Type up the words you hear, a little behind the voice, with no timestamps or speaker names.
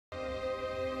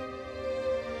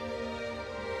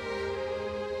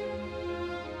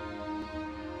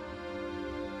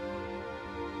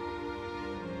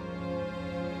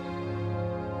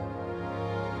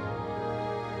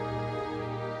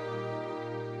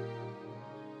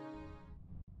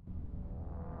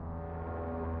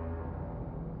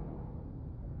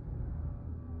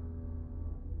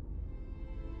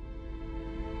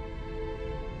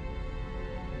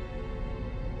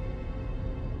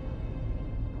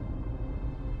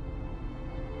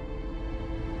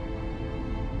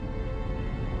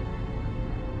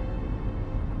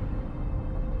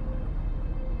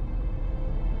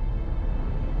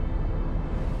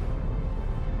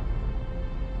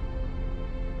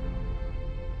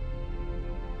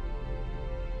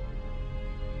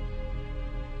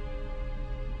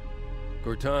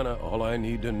Cortana, all I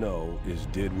need to know is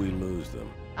did we lose them?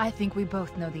 I think we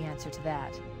both know the answer to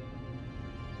that.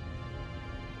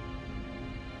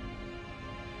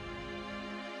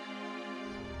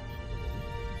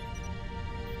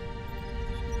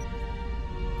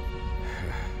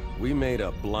 We made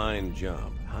a blind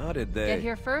jump. How did they... Get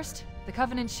here first? The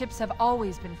Covenant ships have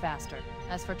always been faster.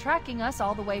 As for tracking us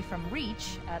all the way from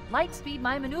Reach, at light speed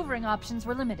my maneuvering options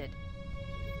were limited.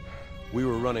 We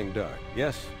were running dark,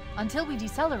 yes? Until we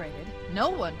decelerated, no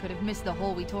one could have missed the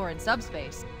hole we tore in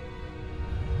subspace.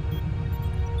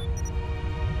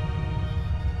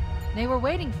 They were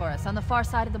waiting for us on the far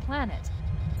side of the planet.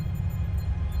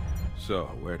 So,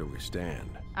 where do we stand?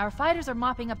 Our fighters are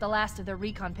mopping up the last of their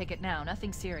recon picket now,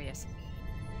 nothing serious.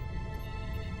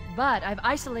 But I've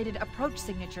isolated approach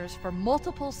signatures for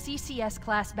multiple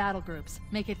CCS-class battle groups.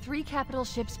 Make it 3 capital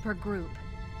ships per group.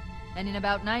 And in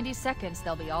about 90 seconds,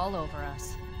 they'll be all over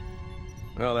us.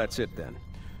 Well, that's it then.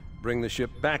 Bring the ship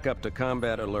back up to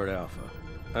Combat Alert Alpha.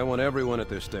 I want everyone at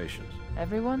their stations.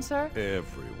 Everyone, sir?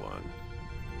 Everyone.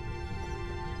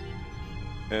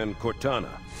 And Cortana.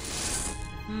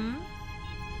 Hmm?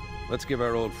 Let's give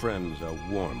our old friends a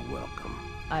warm welcome.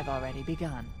 I've already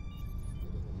begun.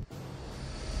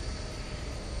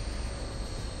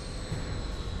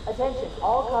 Attention,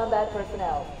 all combat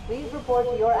personnel. Please report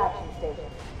to your action station.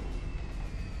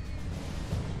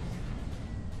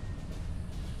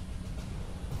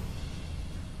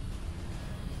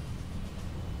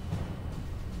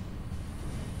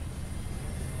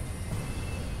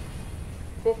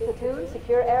 Fifth platoon,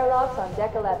 secure airlocks on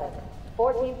deck 11.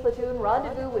 14th platoon,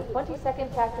 rendezvous with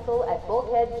 22nd Tactical at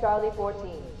Bulkhead Charlie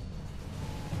 14.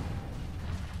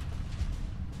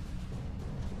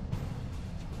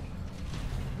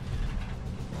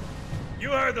 You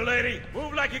heard the lady.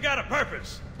 Move like you got a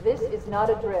purpose. This is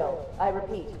not a drill. I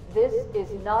repeat, this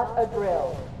is not a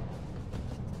drill.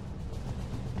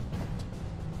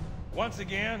 Once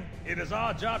again, it is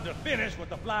our job to finish what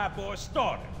the flyboys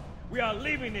started. We are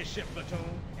leaving this ship platoon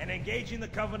and engaging the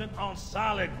Covenant on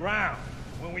solid ground.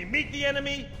 When we meet the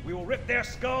enemy, we will rip their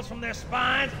skulls from their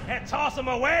spines and toss them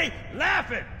away,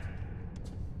 laughing.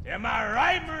 Am I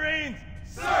right, Marines?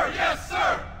 Sir, yes,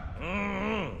 sir!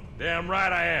 Damn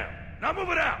right I am. Now move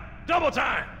it out! Double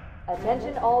time!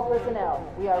 Attention all personnel.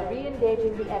 We are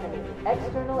re-engaging the enemy.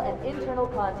 External and internal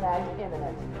contact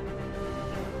imminent.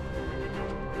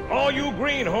 All you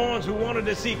greenhorns who wanted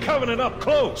to see Covenant up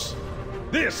close,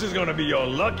 this is gonna be your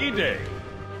lucky day.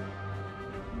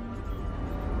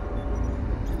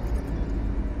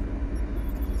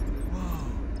 Whoa.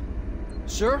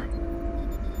 Sir?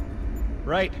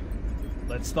 Right.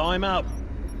 Let's thaw him out.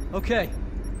 Okay.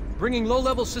 Bringing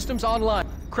low-level systems online.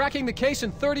 Cracking the case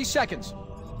in 30 seconds.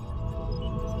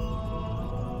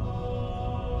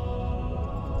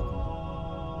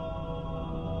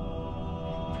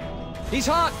 He's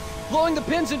hot! Blowing the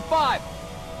pins in 5!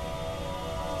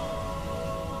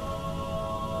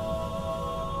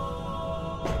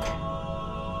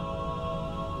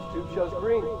 This tube shows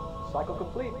green. Cycle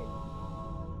complete.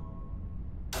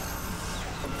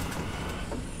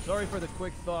 Sorry for the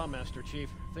quick thaw, Master Chief.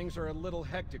 Things are a little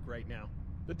hectic right now.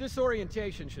 The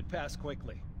disorientation should pass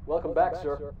quickly. Welcome back,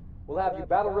 sir. We'll have you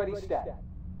battle-ready stat.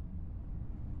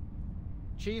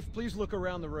 Chief, please look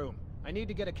around the room. I need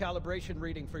to get a calibration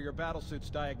reading for your battlesuit's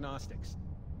diagnostics.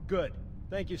 Good.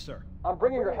 Thank you, sir. I'm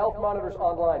bringing your health monitors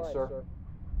online, sir.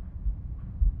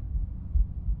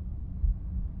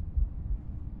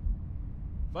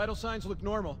 Vital signs look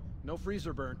normal. No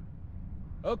freezer burn.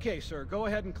 Okay, sir. Go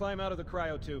ahead and climb out of the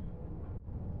cryotube.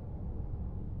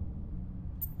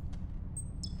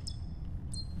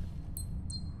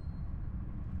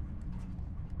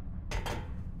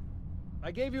 I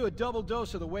gave you a double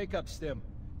dose of the wake-up stim.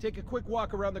 Take a quick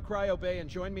walk around the cryo bay and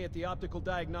join me at the optical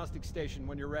diagnostic station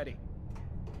when you're ready.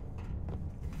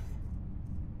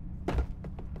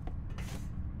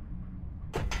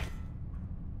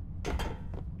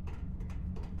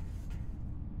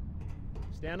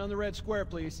 Stand on the red square,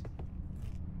 please.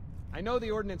 I know the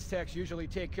ordnance techs usually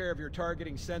take care of your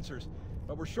targeting sensors,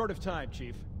 but we're short of time,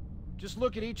 Chief. Just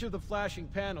look at each of the flashing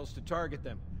panels to target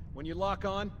them. When you lock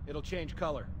on, it'll change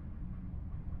color.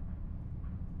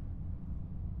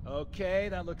 Okay,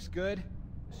 that looks good.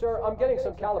 Sir, I'm getting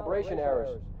some calibration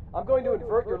errors. I'm going to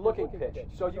invert your looking pitch,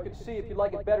 so you can see if you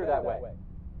like it better that way.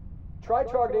 Try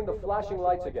targeting the flashing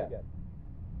lights again.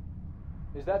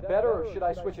 Is that better, or should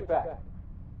I switch it back?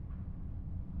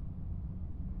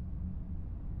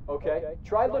 Okay,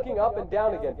 try looking up and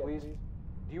down again, please.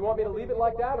 Do you want me to leave it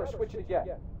like that, or switch it again?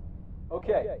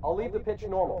 Okay, I'll leave the pitch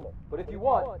normal, but if you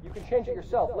want, you can change it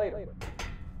yourself later.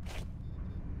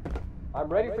 I'm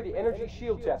ready for the energy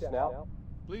shield test now.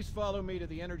 Please follow me to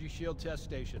the energy shield test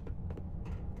station.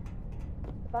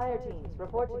 Fire teams,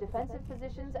 report to defensive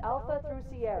positions Alpha through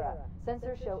Sierra.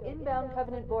 Sensors show inbound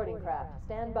Covenant boarding craft.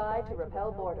 Stand by to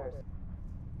repel boarders.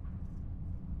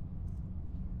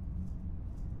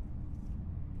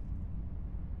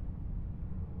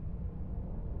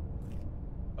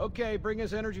 Okay, bring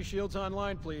his energy shields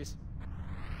online, please.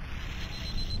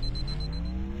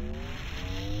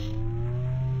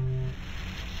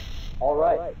 All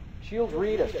right. Shields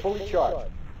read as fully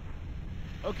charged.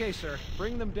 Okay, sir.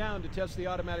 Bring them down to test the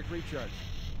automatic recharge.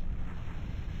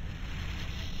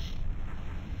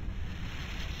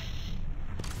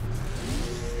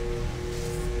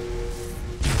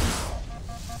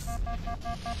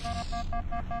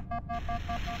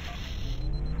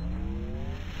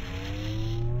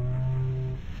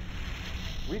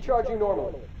 Recharging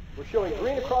normally. We're showing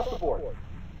green across the board.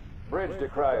 Bridge to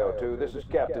Cryo 2, this is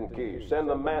Captain Keyes. Send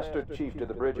the Master Chief to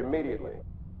the bridge immediately.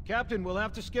 Captain, we'll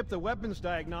have to skip the weapons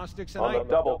diagnostics and On the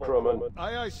double, crewman.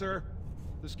 Aye, aye, sir.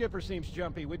 The skipper seems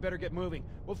jumpy. We'd better get moving.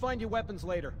 We'll find you weapons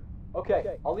later.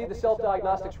 Okay, I'll leave the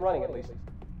self-diagnostics running at least.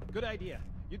 Good idea.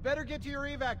 You'd better get to your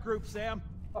evac group, Sam.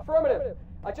 Affirmative.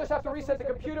 I just have to reset the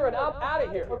computer and I'm out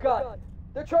of here. Oh God,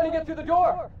 they're trying to get through the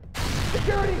door.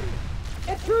 Security!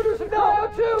 Intruders in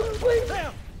Cryo 2, please!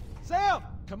 Sam! Sam!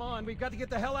 Come on, we've got to get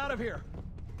the hell out of here.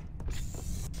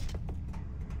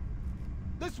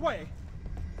 This way.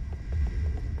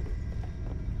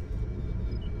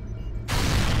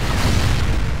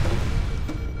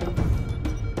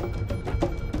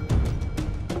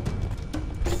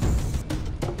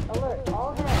 Alert,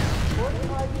 all hands. Boarding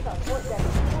parties on port decks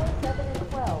 4, 7, and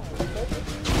 12. Make it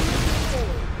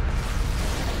safe.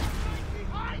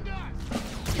 Behind us!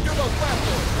 You're both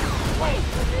fast. Wait!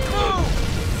 Move!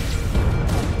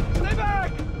 Stay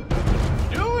back!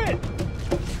 Do it!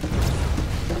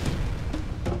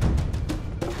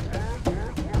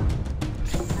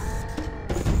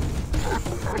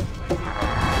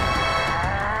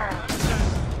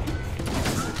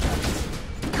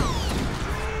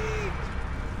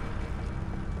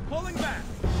 Pulling back.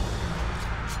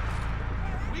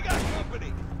 We got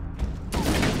company!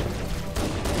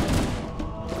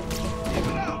 Keep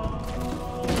it up!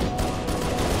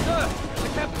 Sir, the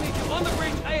captain needs you on the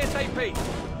bridge ASAP.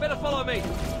 Better follow me.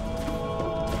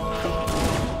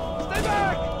 Stay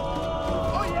back!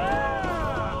 Oh yeah!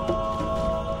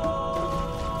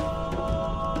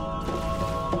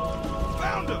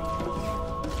 Found him!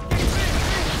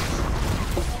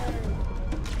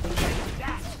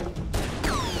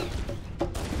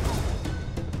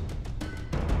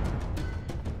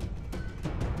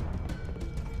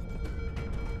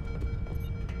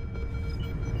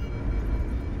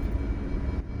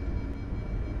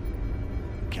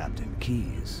 Captain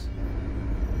Keyes.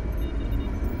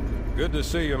 Good to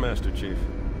see you, Master Chief.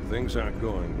 Things aren't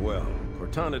going well.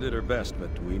 Cortana did her best, but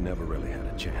we never really had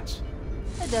a chance.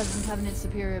 A dozen Covenant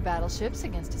superior battleships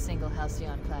against a single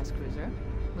Halcyon-class cruiser.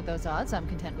 With those odds, I'm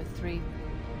content with 3,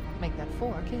 make that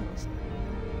 4 kills.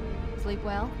 Sleep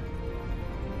well?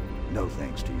 No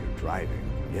thanks to your driving,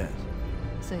 yes.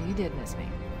 So you did miss me.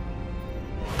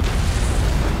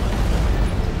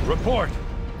 Report!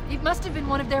 It must have been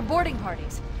one of their boarding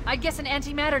parties. I'd guess an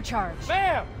antimatter charge.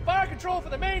 Ma'am, fire control for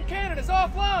the main cannon is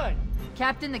offline.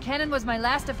 Captain, the cannon was my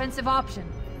last offensive option.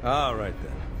 All right,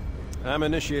 then. I'm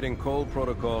initiating Cold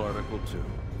Protocol Article 2.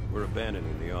 We're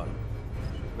abandoning the Autumn.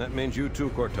 That means you too,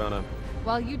 Cortana.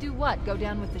 While you do what? Go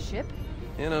down with the ship?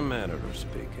 In a manner of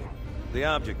speaking. The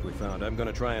object we found, I'm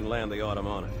gonna try and land the Autumn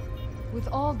on it. With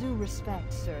all due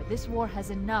respect, sir, this war has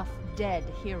enough dead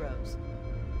heroes.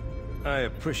 I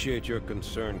appreciate your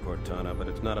concern, Cortana, but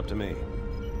it's not up to me.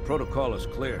 Protocol is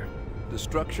clear.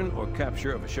 Destruction or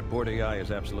capture of a shipboard AI is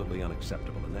absolutely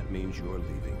unacceptable, and that means you're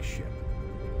leaving ship.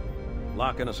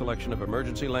 Lock in a selection of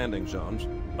emergency landing zones,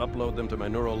 upload them to my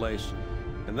neural lace,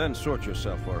 and then sort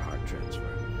yourself for a heart transfer.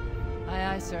 Aye,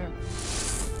 aye, sir.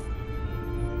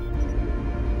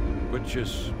 Which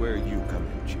is where you come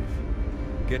in, Chief.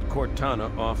 Get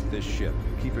Cortana off this ship.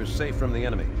 Keep her safe from the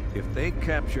enemy. If they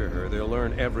capture her, they'll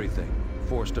learn everything.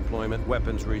 Force deployment,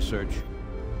 weapons research,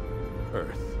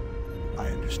 Earth. I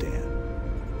understand.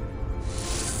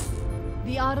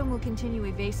 The Autumn will continue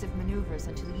evasive maneuvers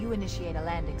until you initiate a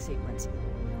landing sequence.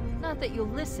 Not that you'll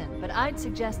listen, but I'd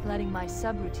suggest letting my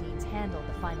subroutines handle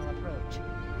the final approach.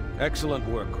 Excellent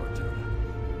work, Cortana.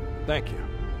 Thank you.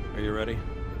 Are you ready?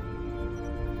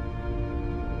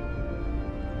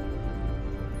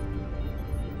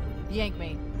 Yank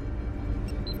me.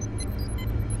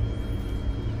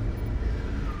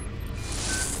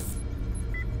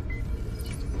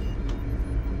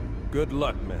 Good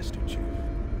luck, Master Chief.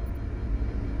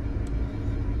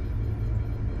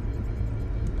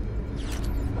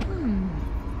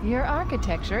 Your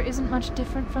architecture isn't much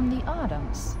different from the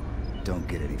Autumn's. Don't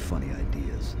get any funny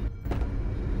ideas.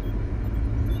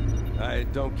 I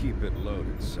don't keep it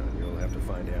loaded, son. You'll have to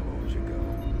find ammo as you go.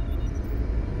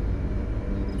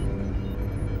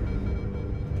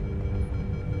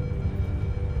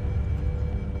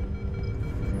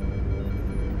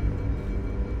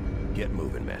 Get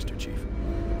moving, Master Chief.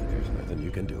 There's nothing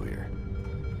you can do here.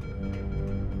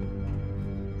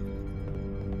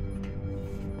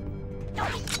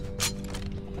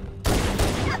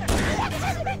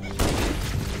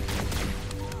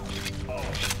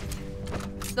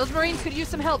 Those Marines could use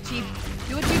some help, Chief.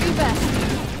 Do what you do best.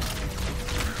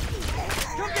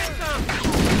 Come get some!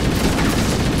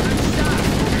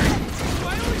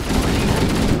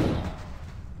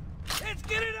 Let's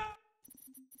get it up!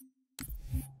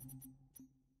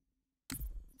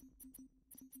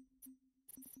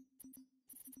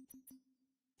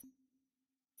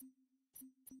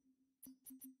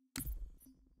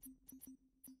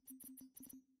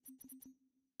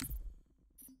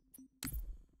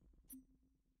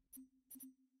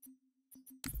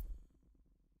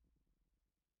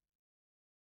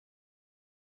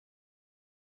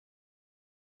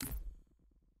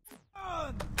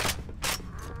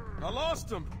 I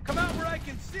lost him. Come out where I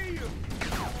can see you.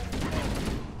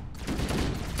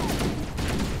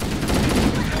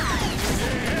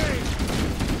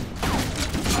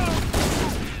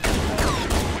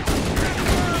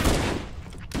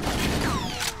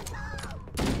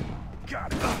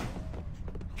 Got it!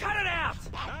 Cut it out!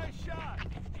 Nice shot.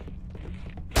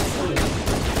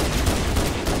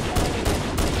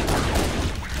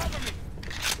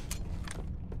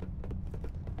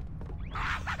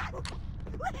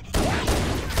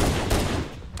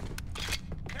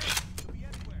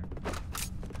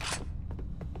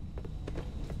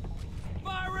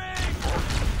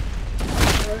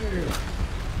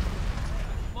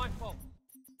 My fault.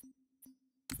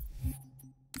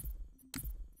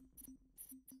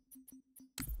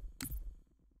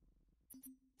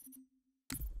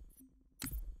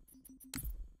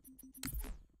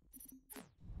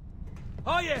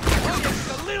 Oh yeah,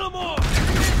 just a little more.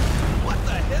 What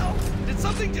the hell? Did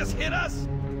something just hit us?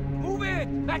 Move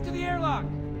it! Back to the airlock!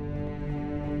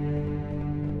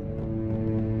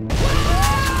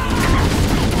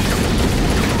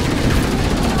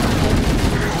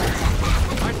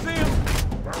 I see him.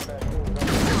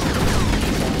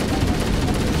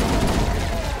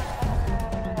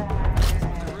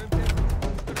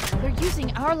 They're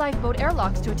using our lifeboat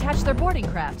airlocks to attach their boarding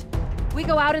craft. We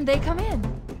go out and they come in.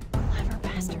 Clever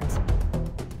bastards.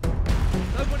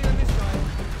 Nobody on this side.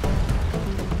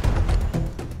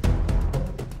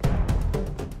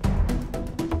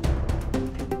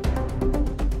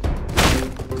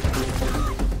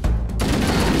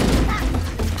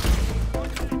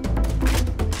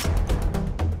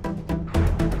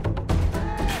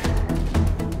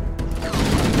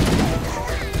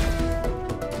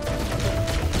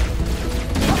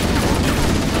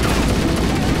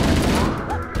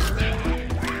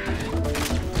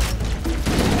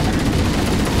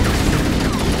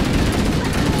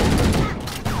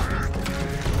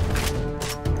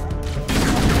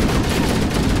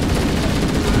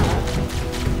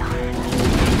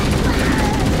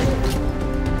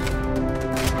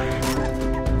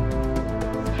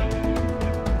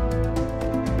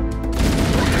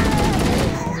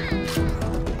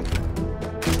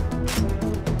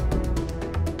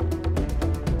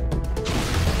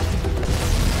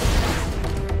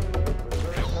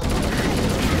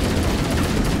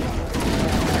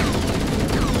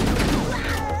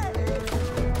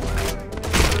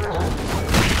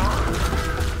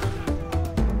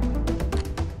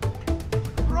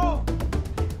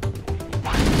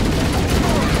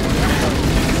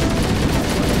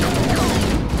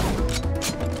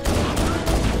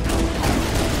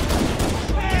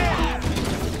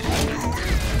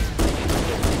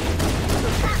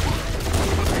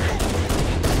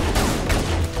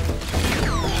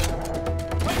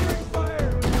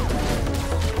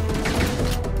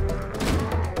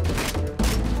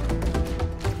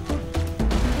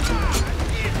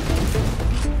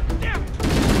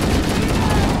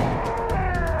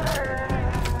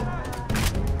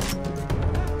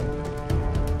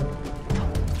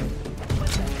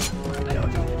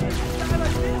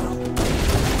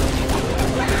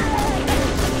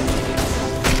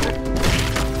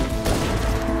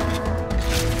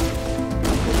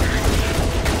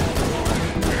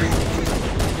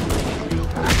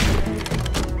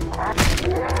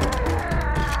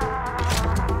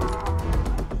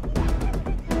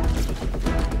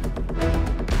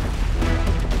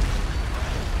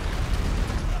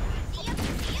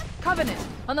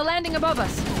 On the landing above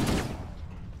us.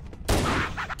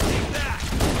 Take that!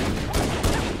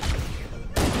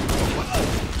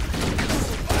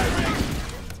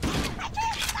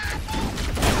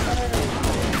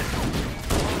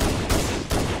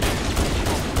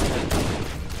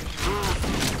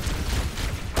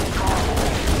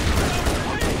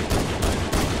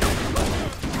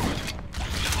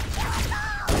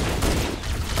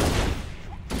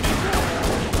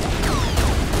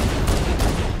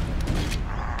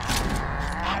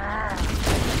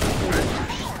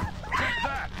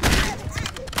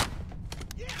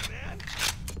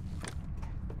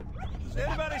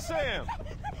 Anybody see him?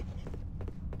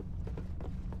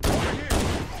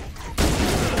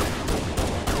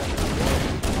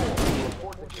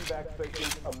 Report to evac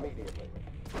stations immediately.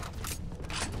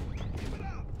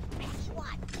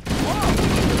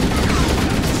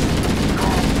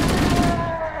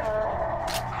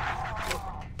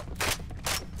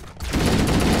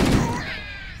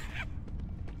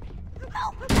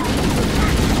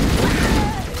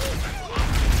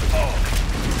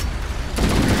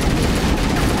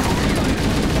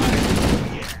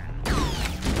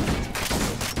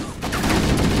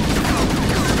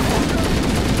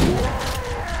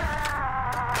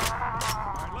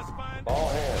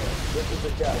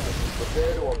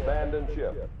 Prepare to abandon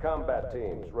ship. Combat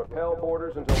teams, repel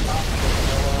borders until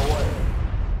hostiles are away.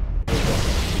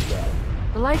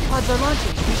 The light pods are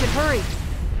launching. We should hurry.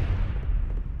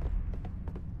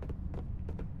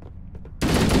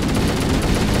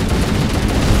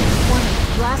 Warning,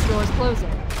 blast door is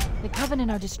closing. The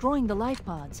Covenant are destroying the life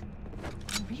pods.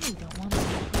 I really don't want to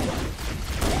see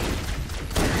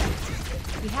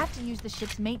it. We have to use the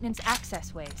ship's maintenance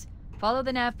access ways. Follow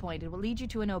the nav point. It will lead you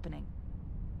to an opening.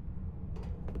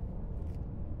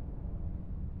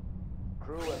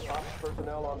 Crew and ops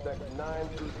personnel on decks 9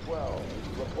 through 12.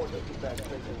 Report to evac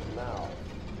stations now.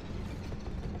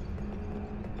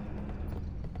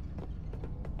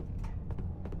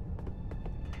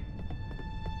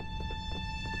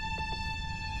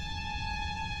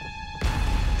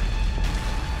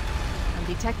 I'm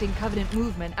detecting Covenant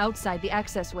movement outside the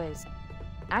access ways.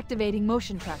 Activating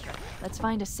motion tracker. Let's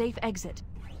find a safe exit.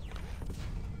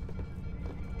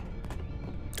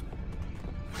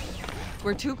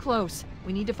 We're too close.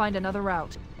 We need to find another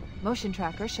route. Motion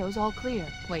tracker shows all clear.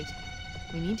 Wait.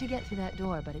 We need to get through that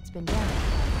door, but it's been damaged.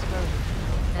 It's frozen.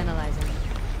 Analyzing.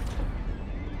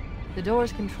 The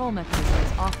door's control mechanism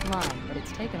is offline, but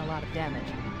it's taken a lot of damage.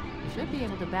 You should be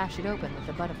able to bash it open with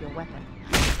the butt of your weapon.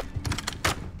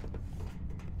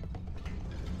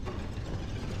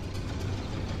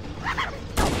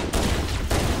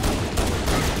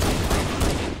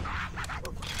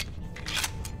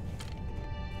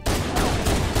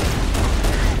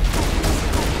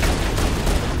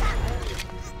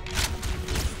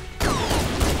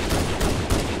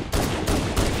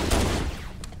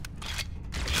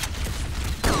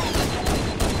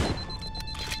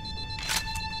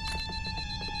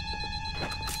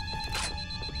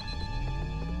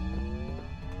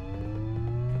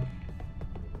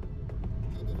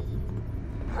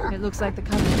 It looks like the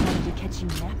Covenant wanted to catch you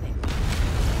napping.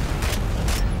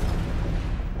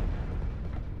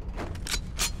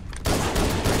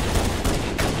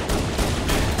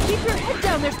 Keep your head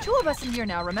down! There's two of us in here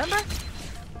now, remember?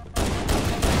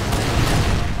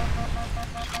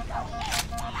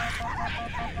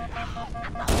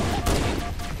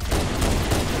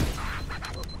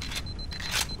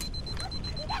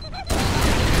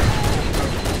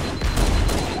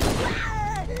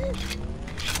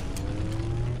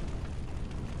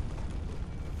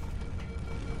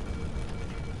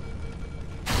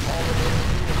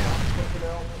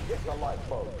 Get the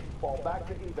lifeboat. Fall back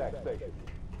to evac station.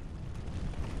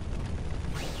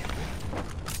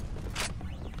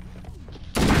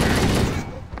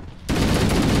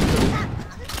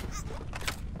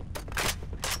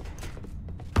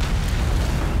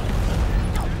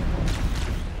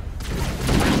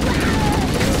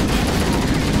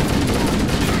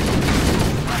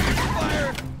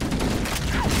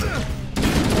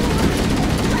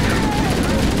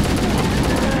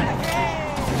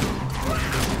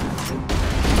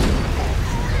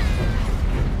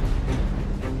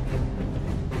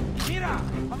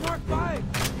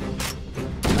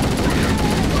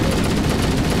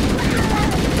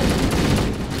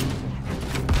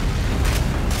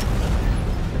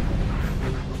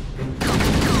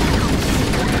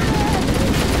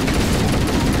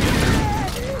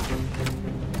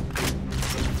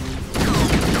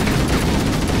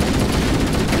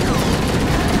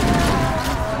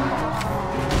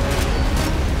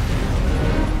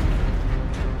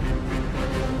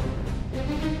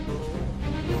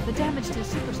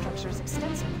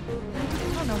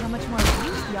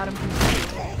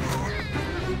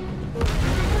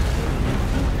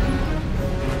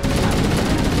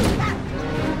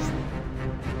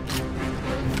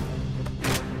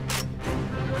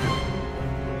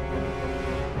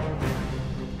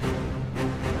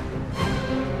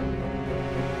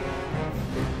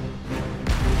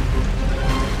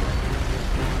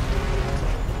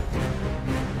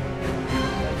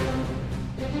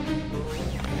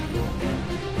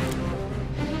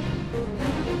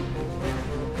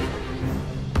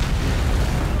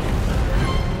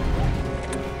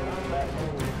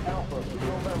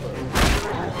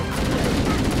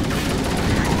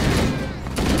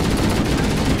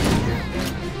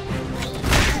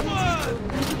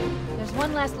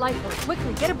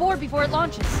 Quickly, get aboard before it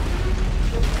launches.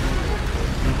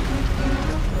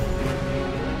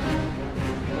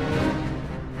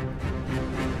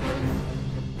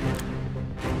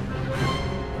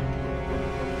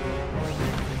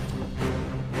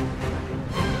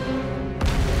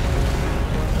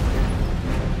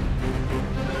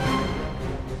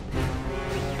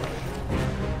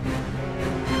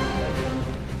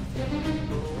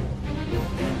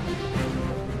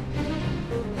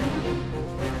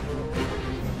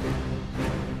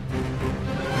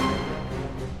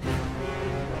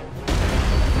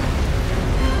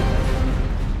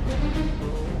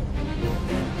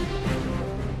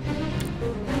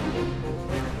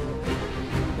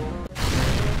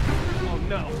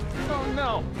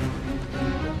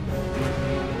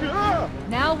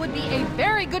 Now would be a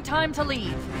very good time to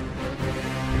leave.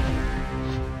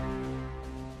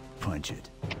 Punch it.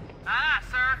 Aye,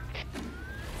 sir.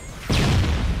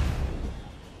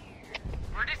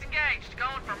 We're disengaged,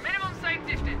 going for minimum safe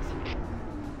distance.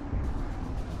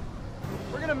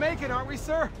 We're gonna make it, aren't we,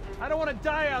 sir? I don't want to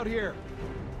die out here.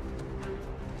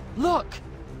 Look!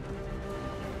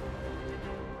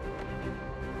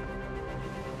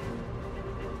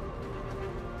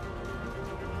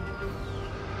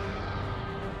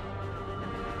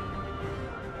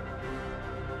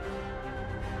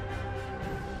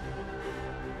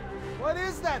 What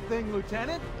is that thing,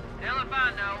 Lieutenant? Hell if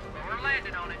I know, but we're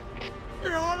landing on it.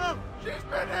 You're on him! She's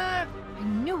been hit! I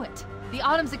knew it. The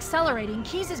Autumn's accelerating.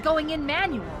 Keys is going in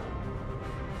manual.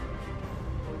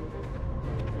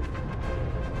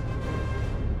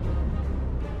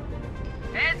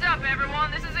 Heads up,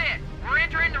 everyone, this is it. We're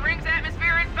entering the ring's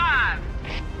atmosphere in 5.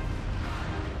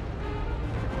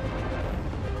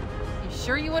 You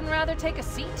sure you wouldn't rather take a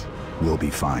seat? We'll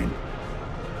be fine.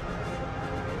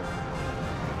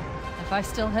 If I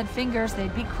still had fingers,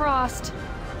 they'd be crossed.